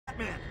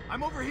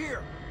I'm over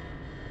here!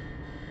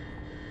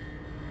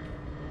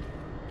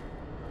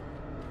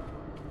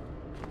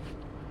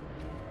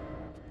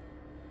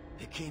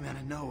 It came out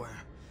of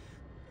nowhere.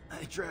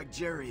 I dragged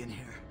Jerry in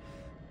here,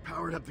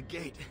 powered up the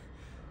gate.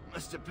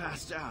 Must have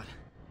passed out.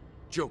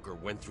 Joker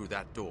went through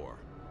that door.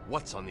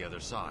 What's on the other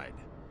side?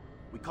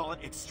 We call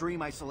it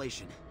extreme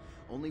isolation.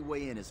 Only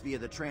way in is via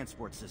the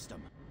transport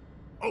system.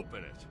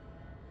 Open it!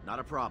 Not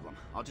a problem.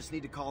 I'll just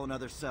need to call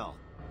another cell.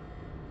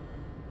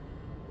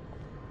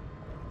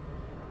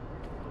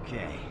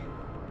 Okay.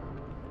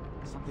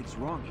 Something's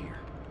wrong here.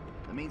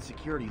 The main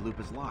security loop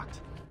is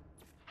locked.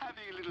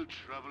 Having a little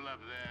trouble up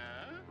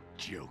there?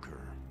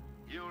 Joker.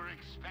 You're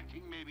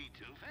expecting maybe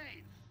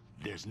Two-Face?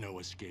 There's no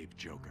escape,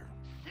 Joker.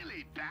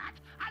 Silly bat!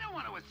 I don't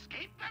want to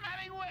escape. I'm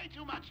having way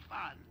too much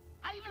fun.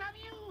 I even have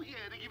you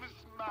here to keep a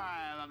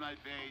smile on my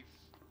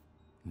face.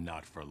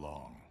 Not for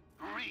long.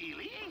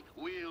 Really?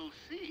 We'll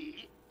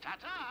see.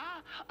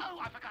 Ta-ta! Oh,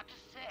 I forgot to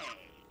say.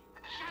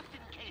 Just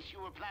in case you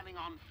were planning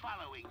on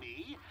following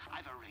me,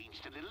 I've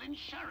arranged a little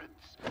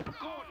insurance.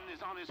 Gordon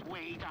is on his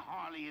way to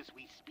Harley as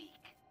we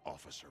speak.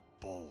 Officer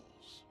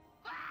Bowles.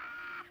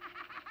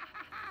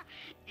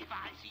 If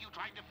I see you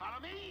trying to follow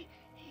me,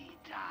 he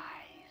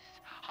dies.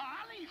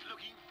 Harley's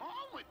looking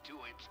forward to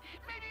it.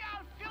 Maybe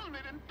I'll film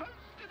it and post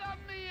it on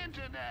the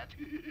internet.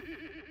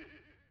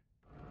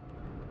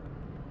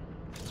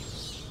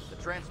 The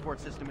transport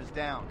system is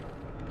down.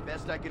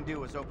 Best I can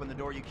do is open the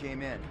door you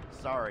came in.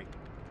 Sorry.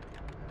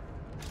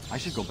 I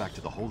should go back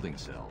to the holding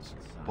cells.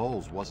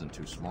 Bowles wasn't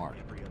too smart.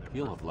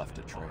 He'll have left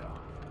a trail.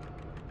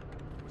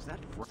 Was that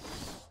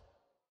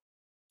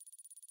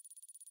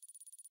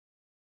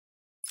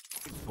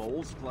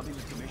Bowles clubbing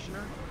the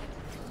commissioner?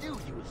 I knew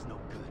he was no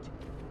good.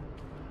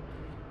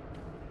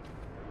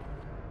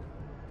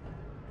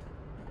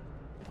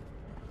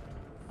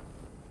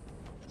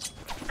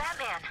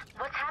 Batman,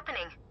 what's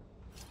happening?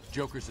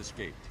 Joker's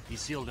escaped. He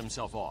sealed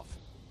himself off.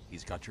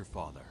 He's got your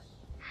father.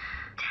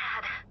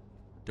 Dad.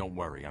 Don't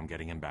worry, I'm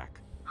getting him back.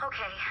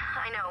 Okay,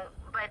 I know,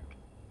 but...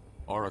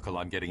 Oracle,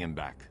 I'm getting him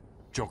back.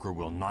 Joker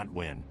will not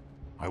win.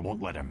 I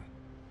won't let him.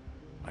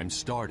 I'm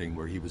starting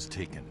where he was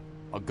taken.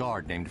 A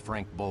guard named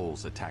Frank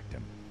Bowles attacked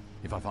him.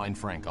 If I find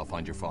Frank, I'll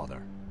find your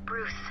father.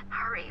 Bruce,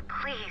 hurry,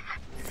 please.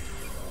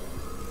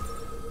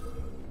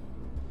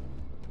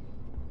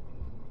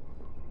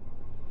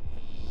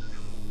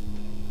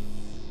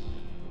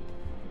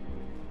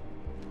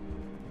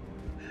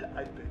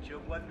 I bet you're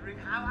wondering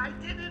how I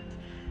did it.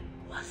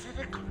 Was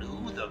it a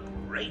clue the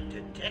great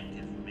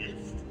detective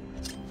missed?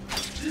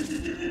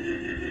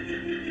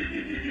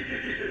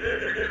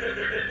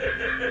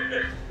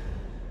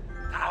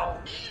 Oh,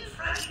 me and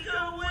Frankie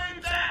go way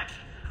back.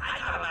 I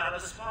got him out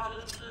of the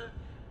spotted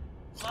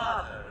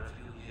father a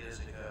few years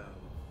ago.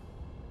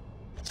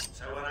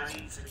 So when I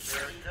need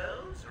security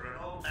codes or an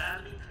old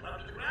man to be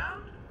clubbed to the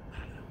ground, I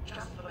know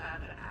just the man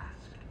to ask.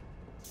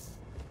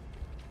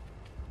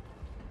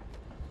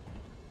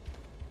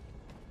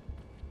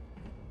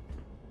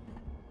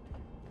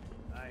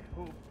 I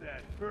hope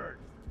that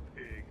hurts,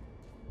 pig.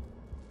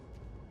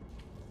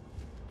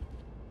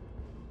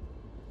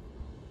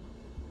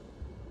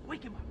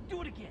 Wake him up!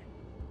 Do it again!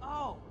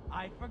 Oh,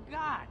 I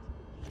forgot!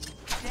 He's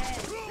dead!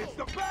 It's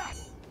the bat!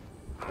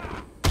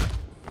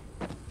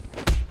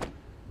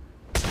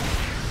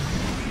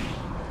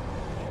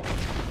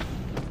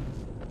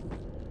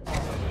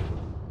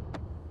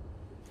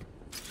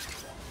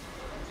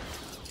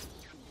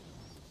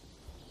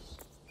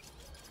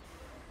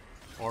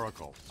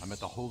 Oracle, I'm at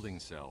the holding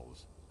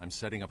cells. I'm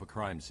setting up a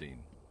crime scene.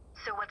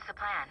 So what's the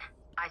plan?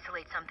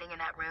 Isolate something in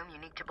that room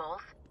unique to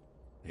Bowles?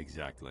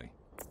 Exactly.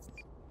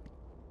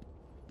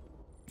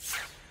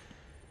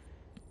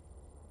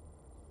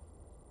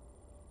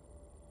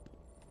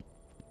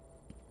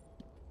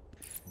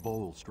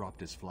 Bowles dropped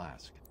his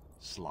flask.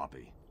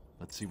 Sloppy.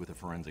 Let's see what the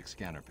forensic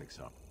scanner picks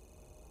up.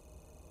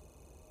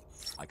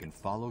 I can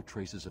follow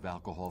traces of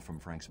alcohol from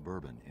Frank's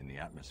bourbon in the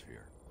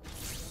atmosphere.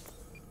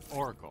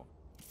 Oracle,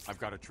 I've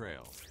got a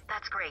trail.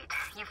 That's great.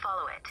 You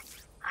follow it.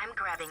 I'm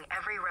grabbing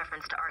every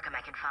reference to Arkham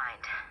I can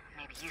find.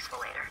 Maybe useful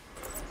later.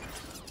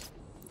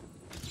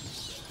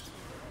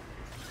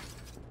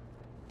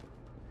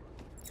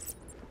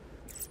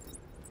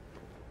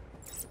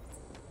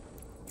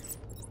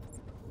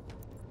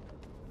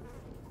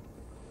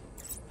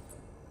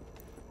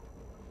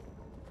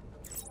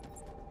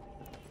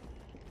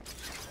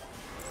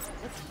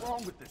 What's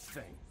wrong with this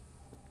thing?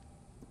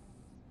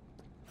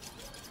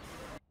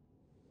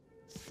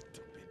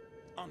 Stupid.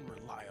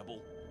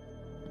 Unreliable.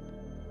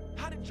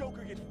 How did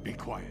Joker get... Be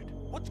quiet.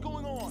 What's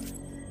going on?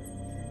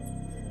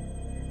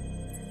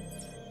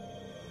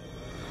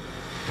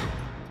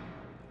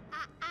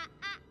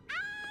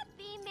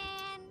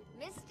 B-Man.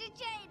 Mr.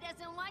 J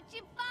doesn't want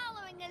you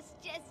following us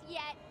just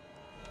yet.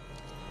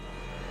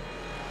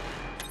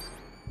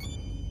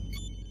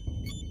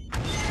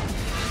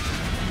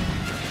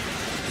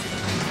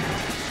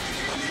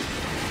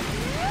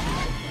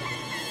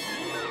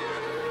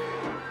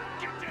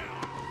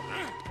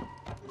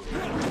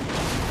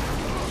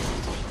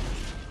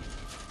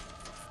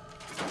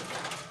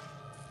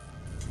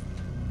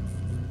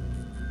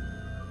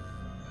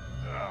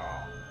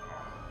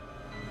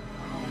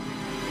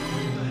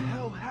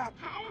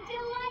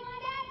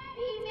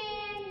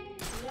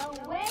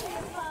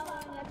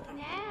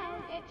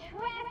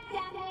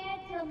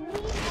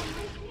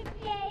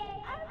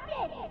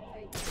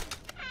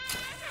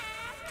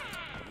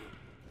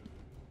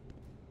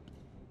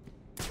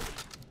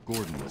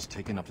 Gordon was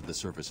taken up to the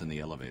surface in the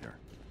elevator.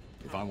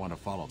 If I want to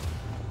follow them,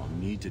 I'll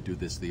need to do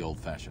this the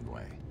old-fashioned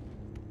way.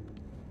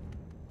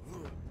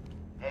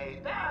 Hey,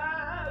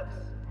 Babs!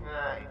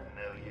 I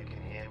know you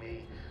can hear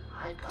me.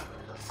 I got a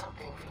little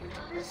something for you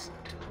to listen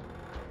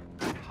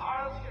to.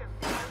 Harley and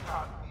Frank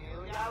are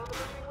really out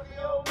living with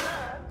the old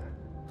man.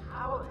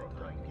 How are they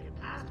going to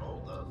get past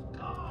all those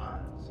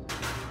guards?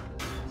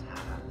 Let's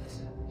have a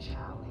listen,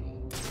 shall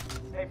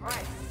we? Hey,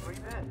 Frank,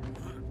 breathe in.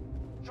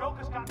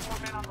 Joker's got more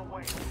men on the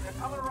way. They're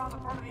coming around the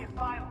front of the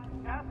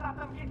asylum. Gotta stop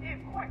them getting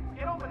in. Quick,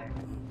 get over there.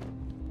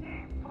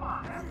 Damn, come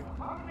on.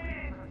 Come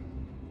in.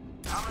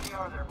 How many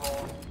are there,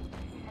 Bowles?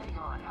 Hang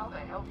on. How the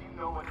hell do you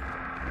know what...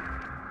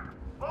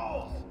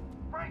 Bowles!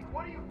 Frank,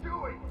 what are you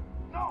doing?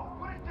 No,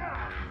 put it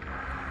down.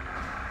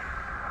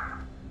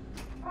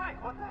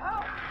 Frank, what the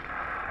hell?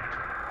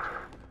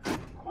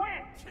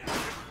 Quinn! It's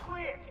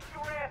clear. Get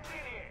your ass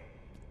in here.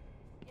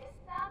 It's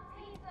some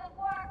piece of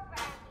work,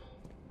 Randy.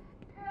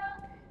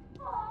 Girls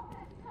fall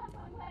for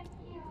someone like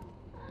you.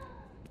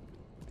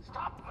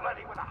 Stop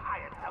flirting with a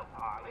hired help,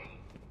 Harley.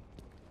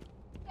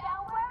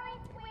 Don't worry,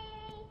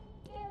 sweetie.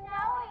 You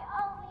know I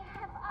only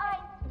have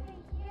eyes for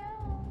you.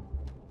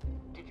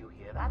 Did you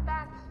hear that,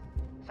 Bats?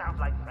 Sounds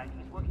like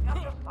Frankie's working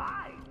out just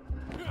fine.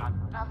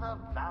 Another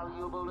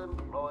valuable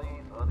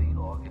employee for the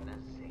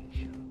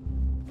organization.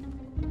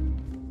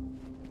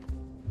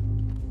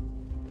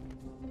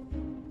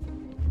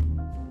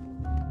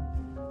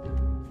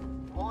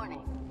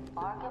 Warning.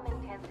 Arkham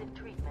Intensive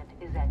Treatment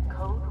is at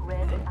Code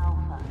Red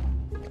Alpha.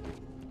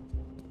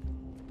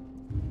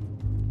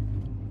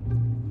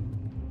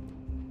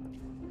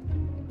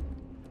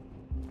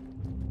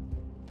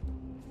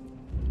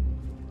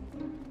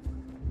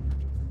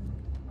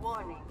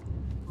 Warning.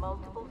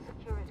 Multiple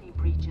security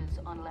breaches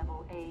on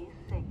level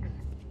A6.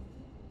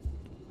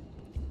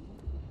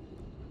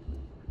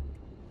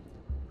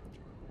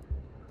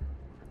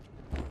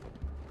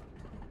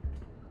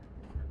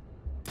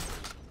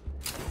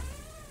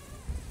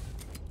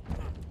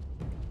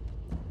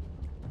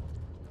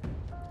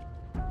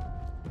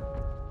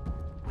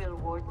 Will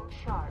Warden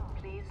Sharp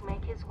please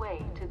make his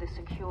way to the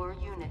secure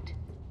unit?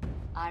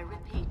 I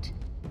repeat,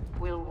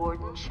 will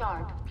Warden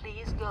Sharp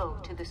please go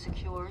to the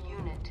secure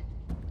unit?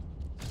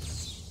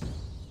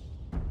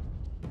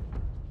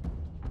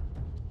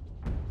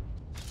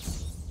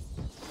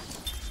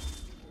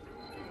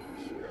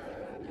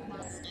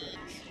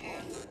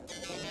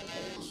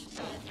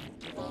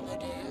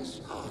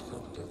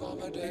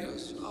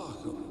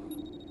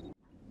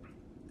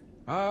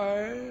 I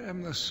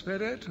am the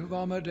spirit of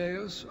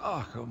Amadeus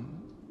Arkham.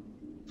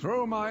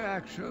 Through my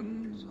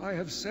actions, I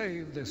have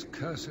saved this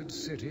cursed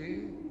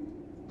city,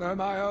 though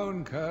my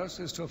own curse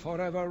is to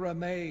forever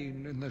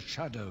remain in the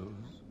shadows.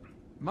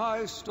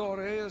 My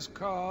story is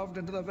carved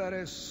into the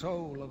very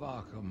soul of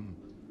Arkham,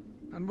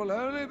 and will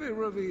only be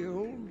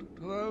revealed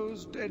to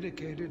those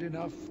dedicated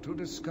enough to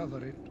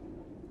discover it.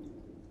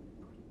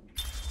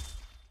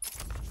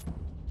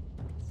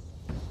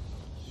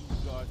 These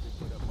guards didn't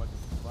put up much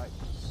of a fight.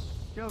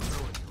 Joker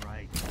was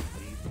right,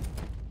 Steve.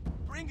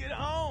 Bring it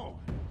on!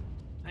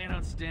 They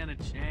don't stand a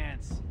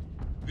chance.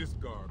 This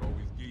guard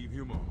always gave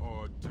him a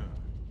hard time.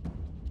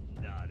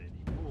 Not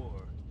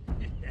anymore.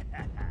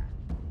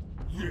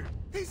 Yeah.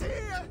 He's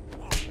here!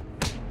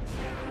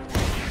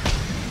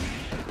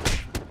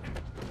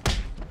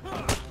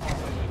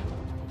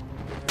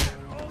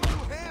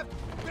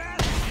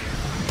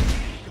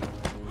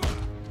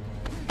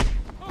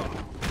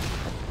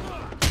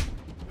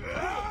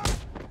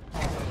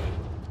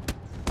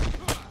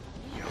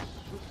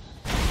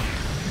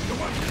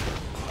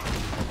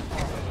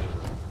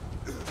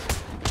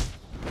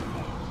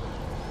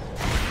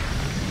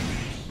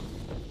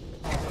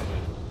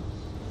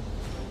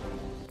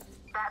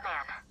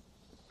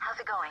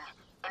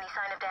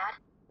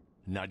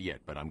 Not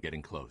yet, but I'm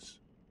getting close.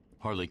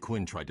 Harley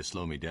Quinn tried to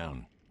slow me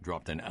down,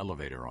 dropped an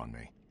elevator on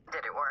me.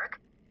 Did it work?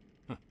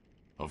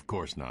 Of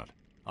course not.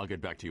 I'll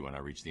get back to you when I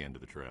reach the end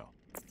of the trail.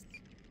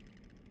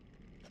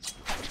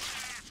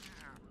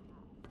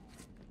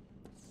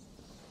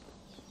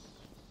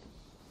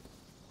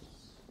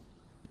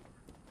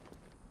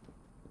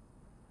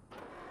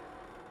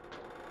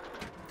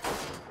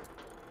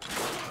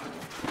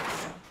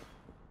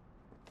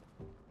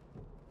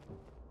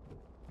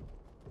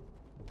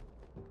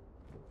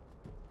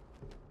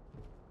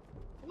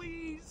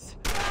 Please!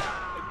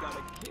 I got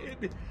a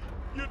kid.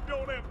 You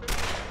don't have to.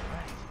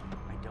 Right.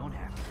 I don't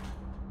have to.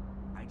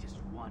 I just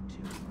want to.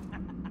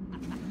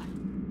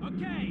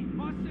 Okay,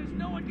 boss says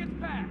no one gets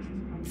past.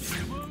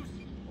 Any moves?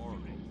 All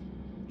right.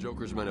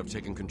 Joker's men have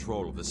taken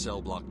control of the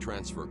cell block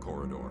transfer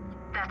corridor.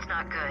 That's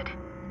not good.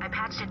 I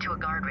patched it to a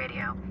guard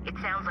radio. It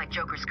sounds like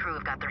Joker's crew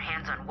have got their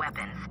hands on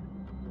weapons.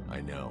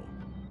 I know.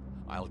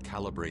 I'll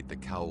calibrate the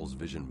Cowl's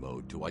vision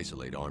mode to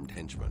isolate armed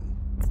henchmen.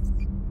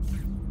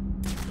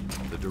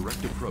 The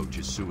direct approach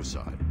is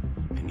suicide.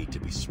 I need to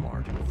be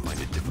smart and find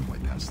a different way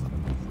past them.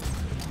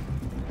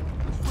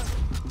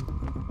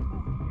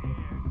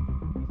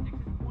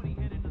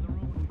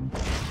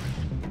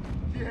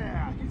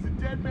 Yeah, he's a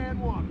dead man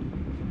walking.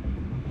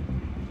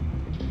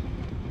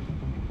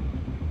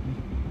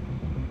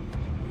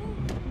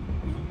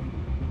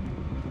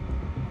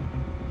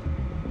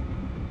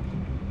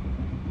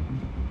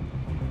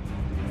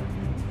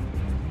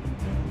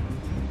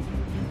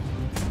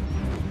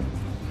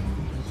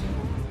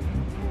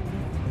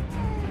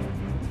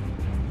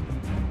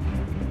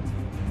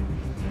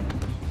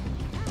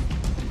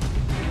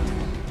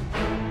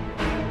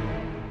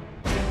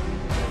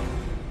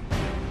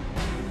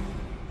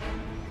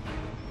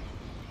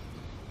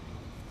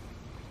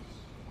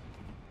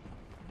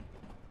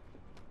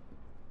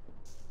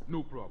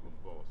 No problem,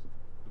 boss.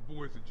 The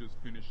boys are just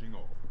finishing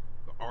off.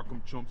 The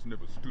Arkham chumps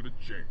never stood a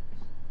chance.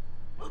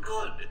 Well,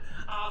 good.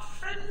 Our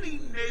friendly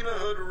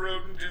neighborhood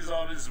rodent is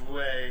on his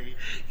way.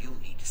 You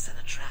need to set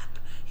a trap.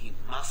 He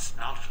must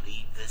not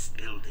leave this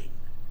building.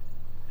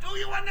 Do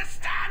you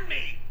understand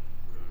me?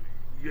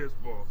 Yes,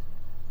 boss.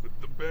 But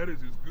the bat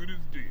is as good as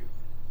dead.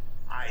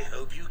 I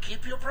hope you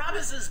keep your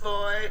promises,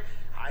 boy.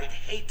 I'd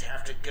hate to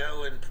have to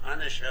go and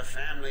punish your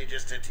family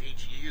just to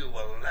teach you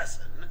a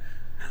lesson.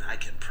 And I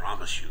can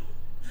promise you,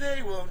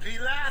 they won't be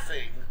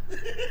laughing.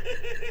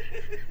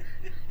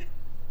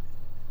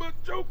 But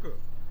Joker!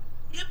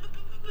 Yeah,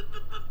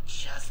 but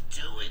just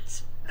do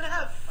it and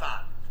have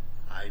fun.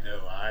 I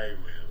know I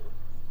will.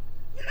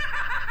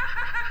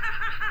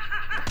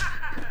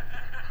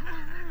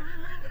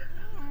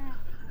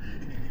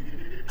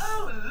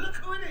 Oh, look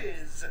who it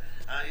is.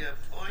 Are your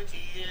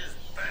pointy ears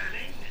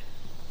burning?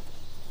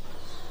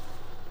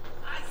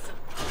 I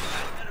suppose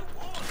I'd better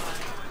warn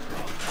you.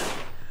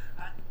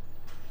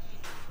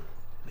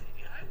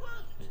 Maybe I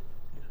won't.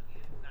 It'll be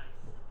a nice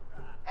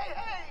surprise.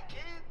 Hey,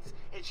 kids!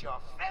 It's your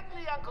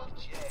friendly Uncle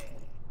Jay.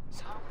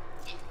 Some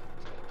idiot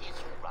is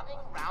running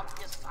around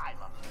the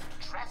asylum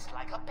dressed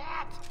like a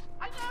bat.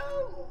 I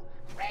know!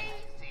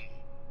 Crazy!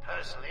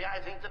 Personally, I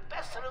think the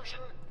best solution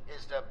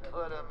is to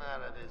put him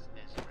out of his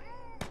misery.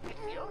 It's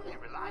the only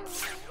reliable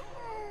cure.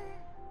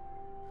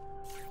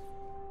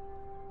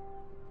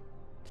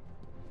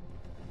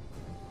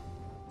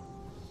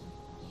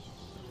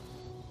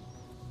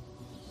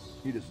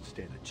 He doesn't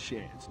stand a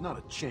chance. Not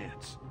a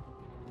chance.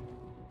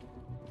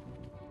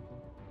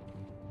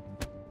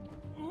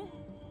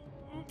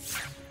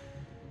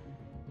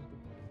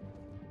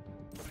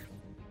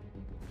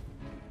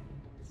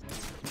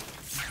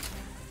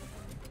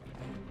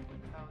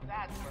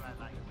 That's what I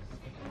like to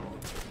see.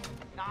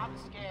 Not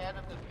scared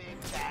of the big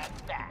bad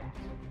bat.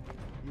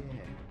 Yeah,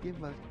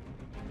 give us...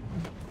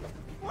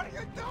 What are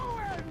you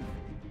doing?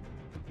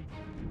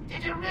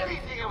 Did you really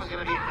think it was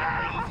gonna be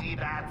that easy,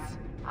 bats?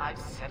 I've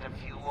sent a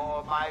few more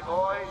of my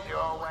boys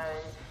your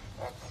way.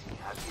 Let's see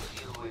how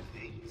you do with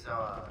these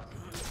odds.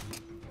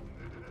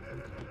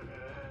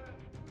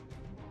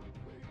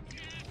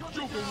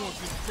 Joker wants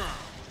his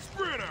found.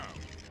 Spread out!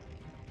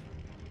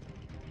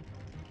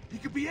 He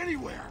could be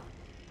anywhere!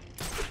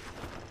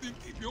 Then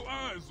keep your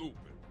eyes open.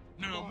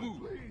 Now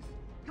move. Please,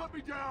 cut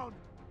me down!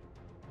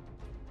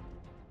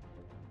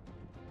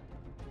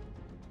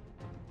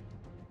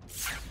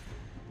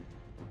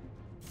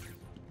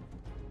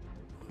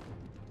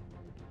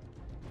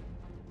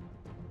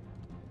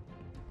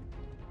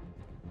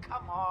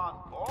 Come on,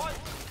 boys.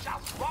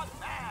 Just one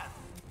man.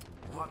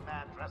 One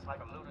man dressed like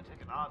a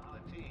lunatic and armed to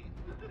the teeth.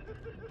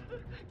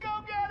 Go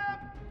get him!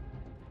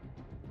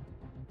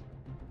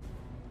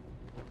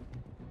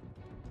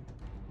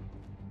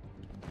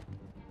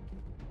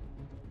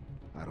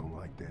 I don't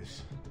like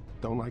this.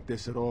 Don't like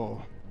this at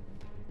all.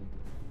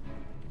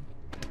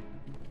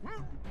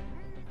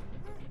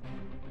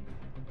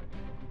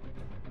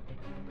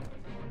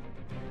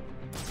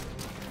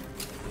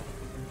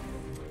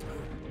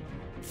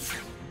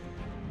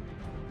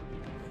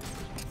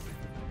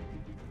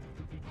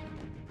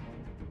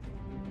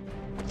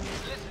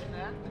 Listen,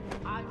 then.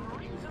 I'm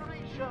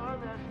reasonably sure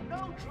there's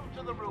no truth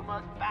to the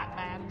rumor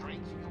Batman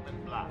drinks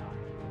human blood.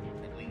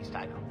 At least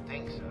I don't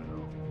think so.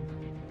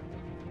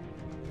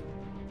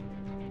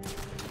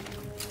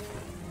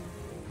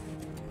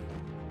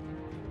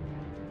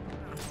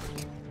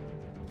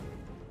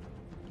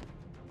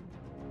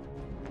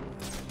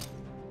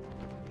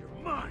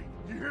 You're mine!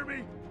 You hear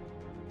me?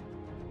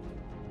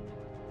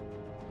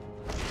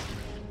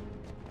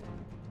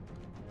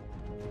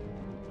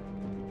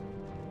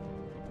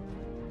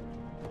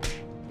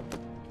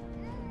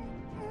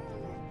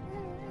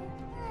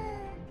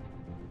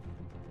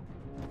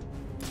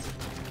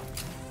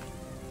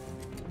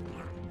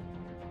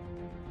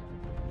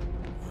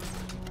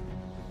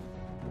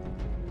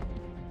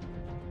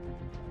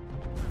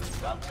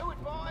 Go to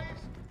it, boys!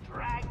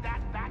 Drag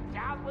that bat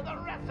down with the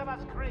rest of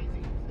us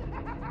crazies!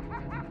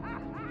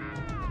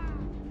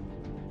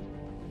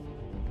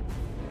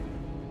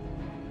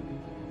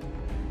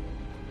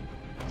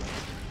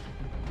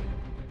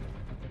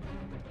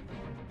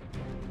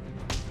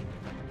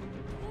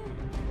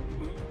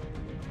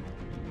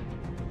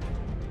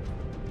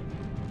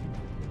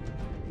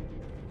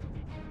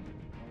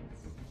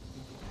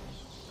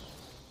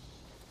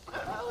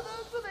 Oh,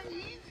 those were the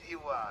easy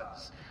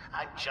ones.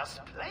 I'm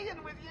just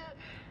playing with you.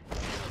 You'll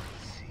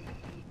see.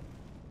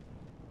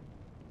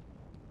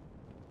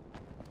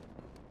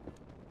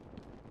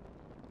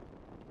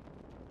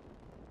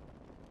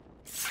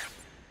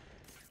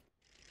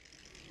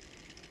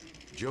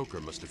 Joker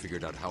must have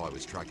figured out how I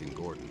was tracking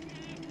Gordon.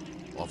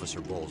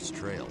 Officer Bowles'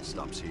 trail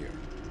stops here.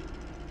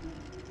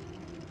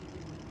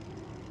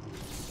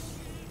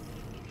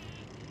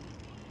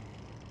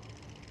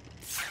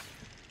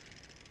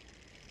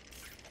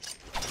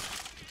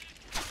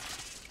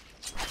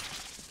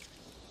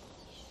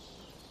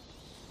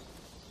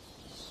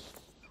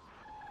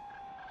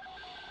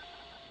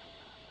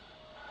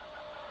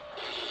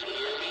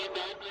 Hear me,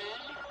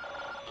 Batman?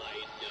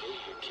 I know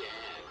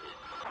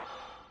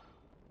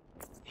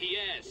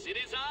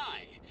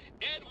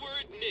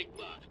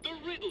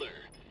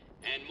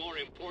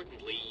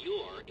importantly,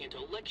 your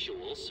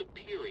intellectual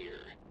superior.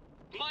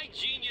 My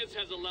genius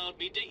has allowed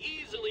me to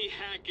easily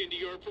hack into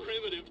your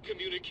primitive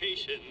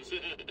communications.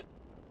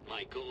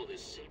 My goal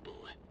is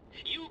simple.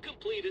 You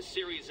complete a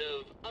series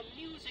of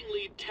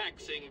amusingly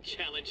taxing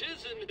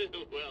challenges and,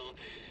 well,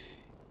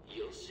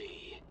 you'll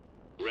see.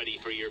 Ready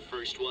for your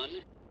first one?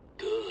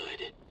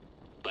 Good.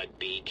 But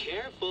be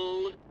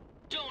careful.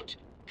 Don't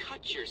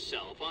cut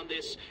yourself on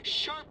this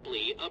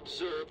sharply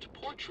observed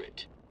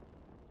portrait.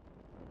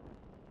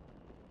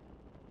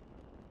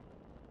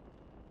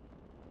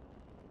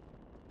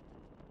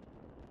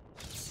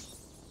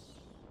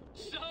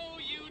 So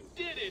you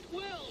did it!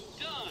 Well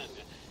done!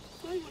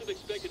 I would have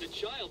expected a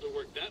child to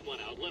work that one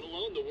out, let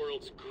alone the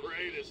world's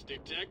greatest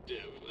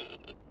detective.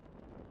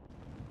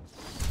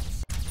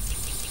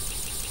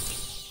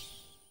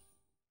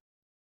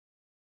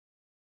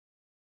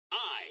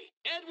 I,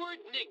 Edward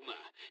Nigma,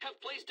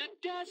 have placed a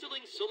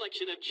dazzling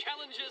selection of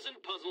challenges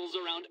and puzzles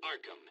around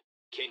Arkham.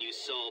 Can you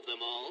solve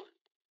them all?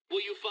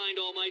 Will you find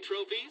all my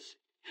trophies?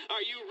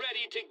 Are you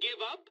ready to give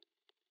up?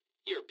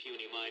 Your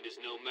puny mind is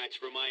no match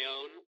for my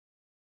own.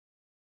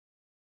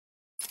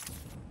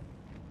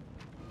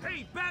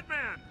 Hey,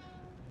 Batman!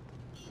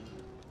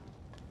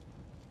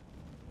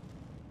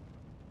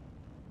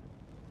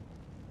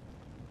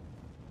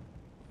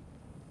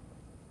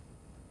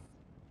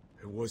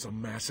 It was a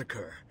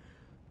massacre.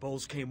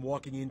 Bowles came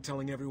walking in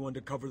telling everyone to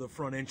cover the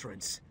front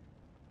entrance.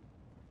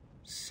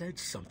 Said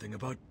something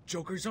about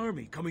Joker's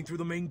army coming through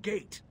the main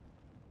gate.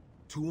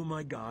 2 of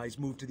my guys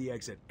moved to the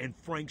exit, and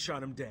Frank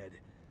shot him dead.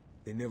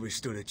 They never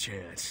stood a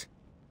chance.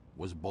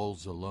 Was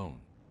Bowles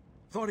alone?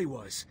 Thought he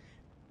was.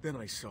 Then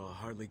I saw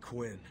Harley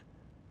Quinn.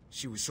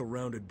 She was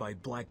surrounded by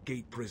Black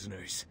Gate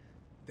prisoners.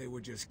 They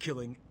were just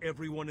killing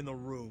everyone in the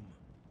room.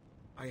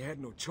 I had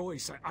no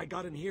choice. I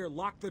got in here,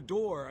 locked the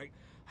door.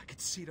 I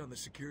could see it on the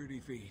security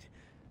feed.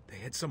 They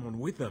had someone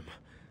with them.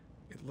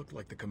 It looked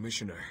like the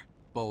commissioner.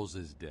 Bowles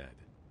is dead.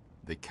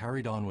 They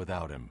carried on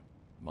without him.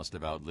 Must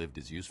have outlived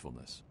his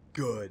usefulness.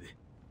 Good.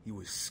 He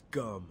was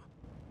scum.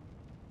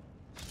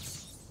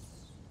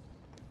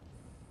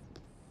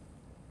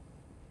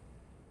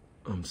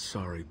 I'm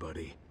sorry,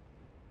 buddy.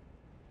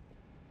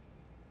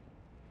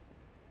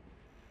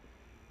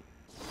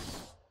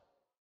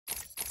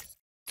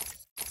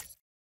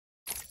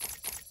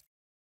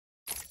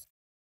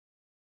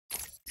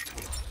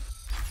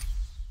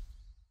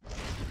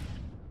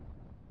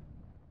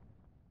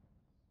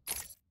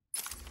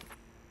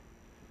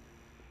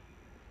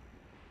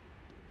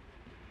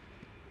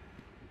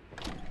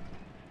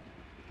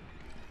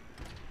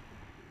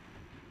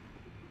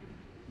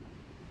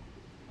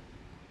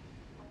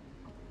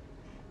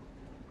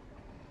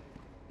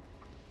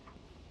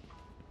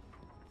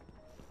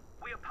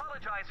 We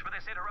apologize for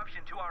this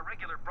interruption to our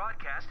regular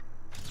broadcast.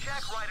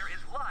 Jack Ryder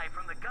is live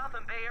from the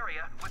Gotham Bay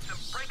area with some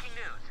breaking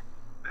news.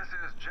 This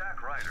is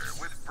Jack Ryder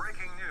with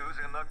breaking news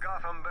in the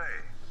Gotham Bay.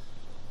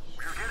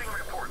 We're getting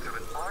reports of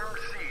an armed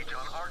siege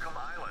on Arkham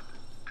Island.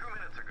 2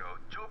 minutes ago,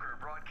 Joker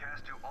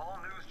broadcast to all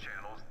news